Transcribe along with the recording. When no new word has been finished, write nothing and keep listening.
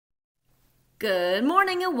Good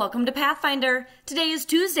morning and welcome to Pathfinder. Today is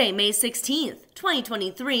Tuesday, May 16th,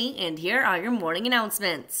 2023, and here are your morning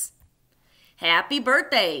announcements. Happy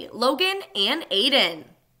birthday, Logan and Aiden.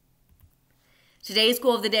 Today's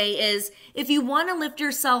quote of the day is, if you want to lift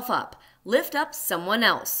yourself up, lift up someone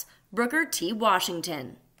else. Booker T.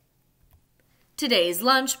 Washington. Today's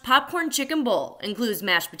lunch, popcorn chicken bowl, includes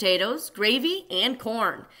mashed potatoes, gravy, and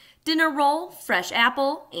corn. Dinner roll, fresh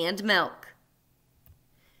apple, and milk.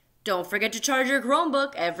 Don't forget to charge your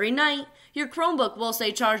Chromebook every night. Your Chromebook will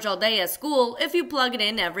stay charged all day at school if you plug it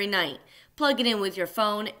in every night. Plug it in with your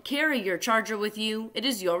phone, carry your charger with you. It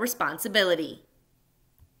is your responsibility.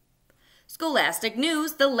 Scholastic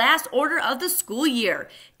news, the last order of the school year.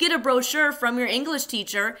 Get a brochure from your English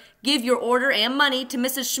teacher. Give your order and money to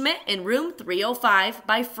Mrs. Schmidt in room 305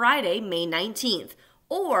 by Friday, May 19th.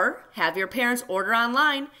 Or have your parents order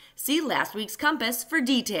online. See last week's compass for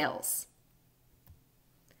details.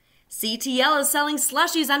 CTL is selling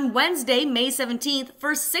slushies on Wednesday, May 17th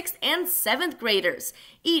for 6th and 7th graders.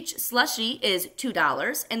 Each slushie is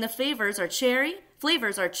 $2 and the flavors are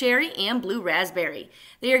cherry and blue raspberry.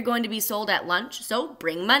 They are going to be sold at lunch, so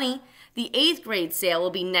bring money. The 8th grade sale will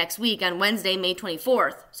be next week on Wednesday, May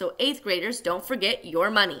 24th, so 8th graders don't forget your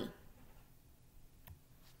money.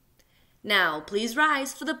 Now, please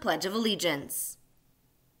rise for the Pledge of Allegiance.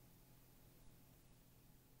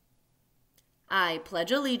 I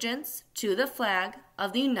pledge allegiance to the flag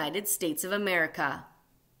of the United States of America.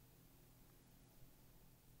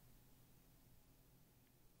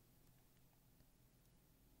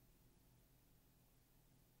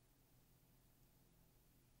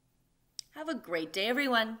 Have a great day,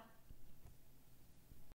 everyone.